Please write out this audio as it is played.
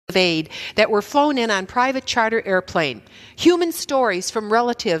of aid that were flown in on private charter airplane. Human stories from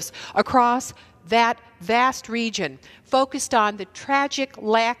relatives across that vast region focused on the tragic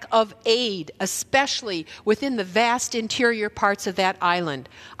lack of aid, especially within the vast interior parts of that island.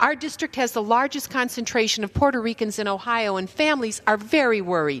 Our district has the largest concentration of Puerto Ricans in Ohio, and families are very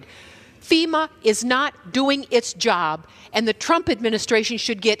worried. FEMA is not doing its job, and the Trump administration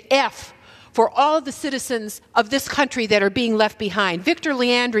should get F for all of the citizens of this country that are being left behind. Victor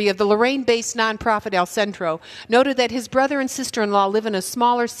Leandri of the Lorain-based nonprofit El Centro noted that his brother and sister-in-law live in a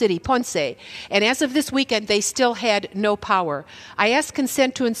smaller city, Ponce, and as of this weekend, they still had no power. I asked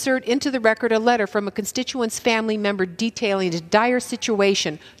consent to insert into the record a letter from a constituent's family member detailing the dire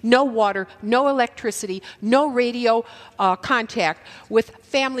situation: no water, no electricity, no radio contact, with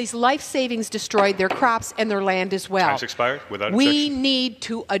families' life savings destroyed, their crops, and their land as well. Time's expired. Without we objection. need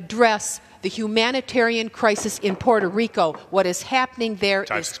to address the humanitarian crisis in Puerto Rico. What is happening there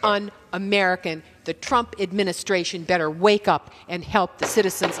is un-American. The Trump administration better wake up and help the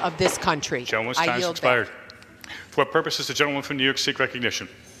citizens of this country. Gentleman's time has expired. For what purpose does the gentleman from New York seek recognition?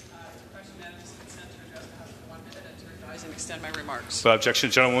 And extend my remarks. Without objection,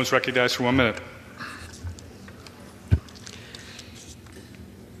 the gentleman is recognized for 1 minute.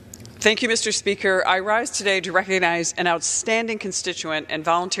 Thank you, Mr. Speaker. I rise today to recognize an outstanding constituent and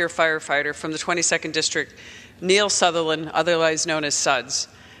volunteer firefighter from the 22nd District, Neil Sutherland, otherwise known as Suds.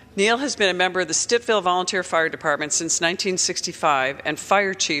 Neil has been a member of the Stittville Volunteer Fire Department since 1965 and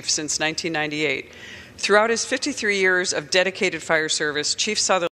fire chief since 1998. Throughout his 53 years of dedicated fire service, Chief Sutherland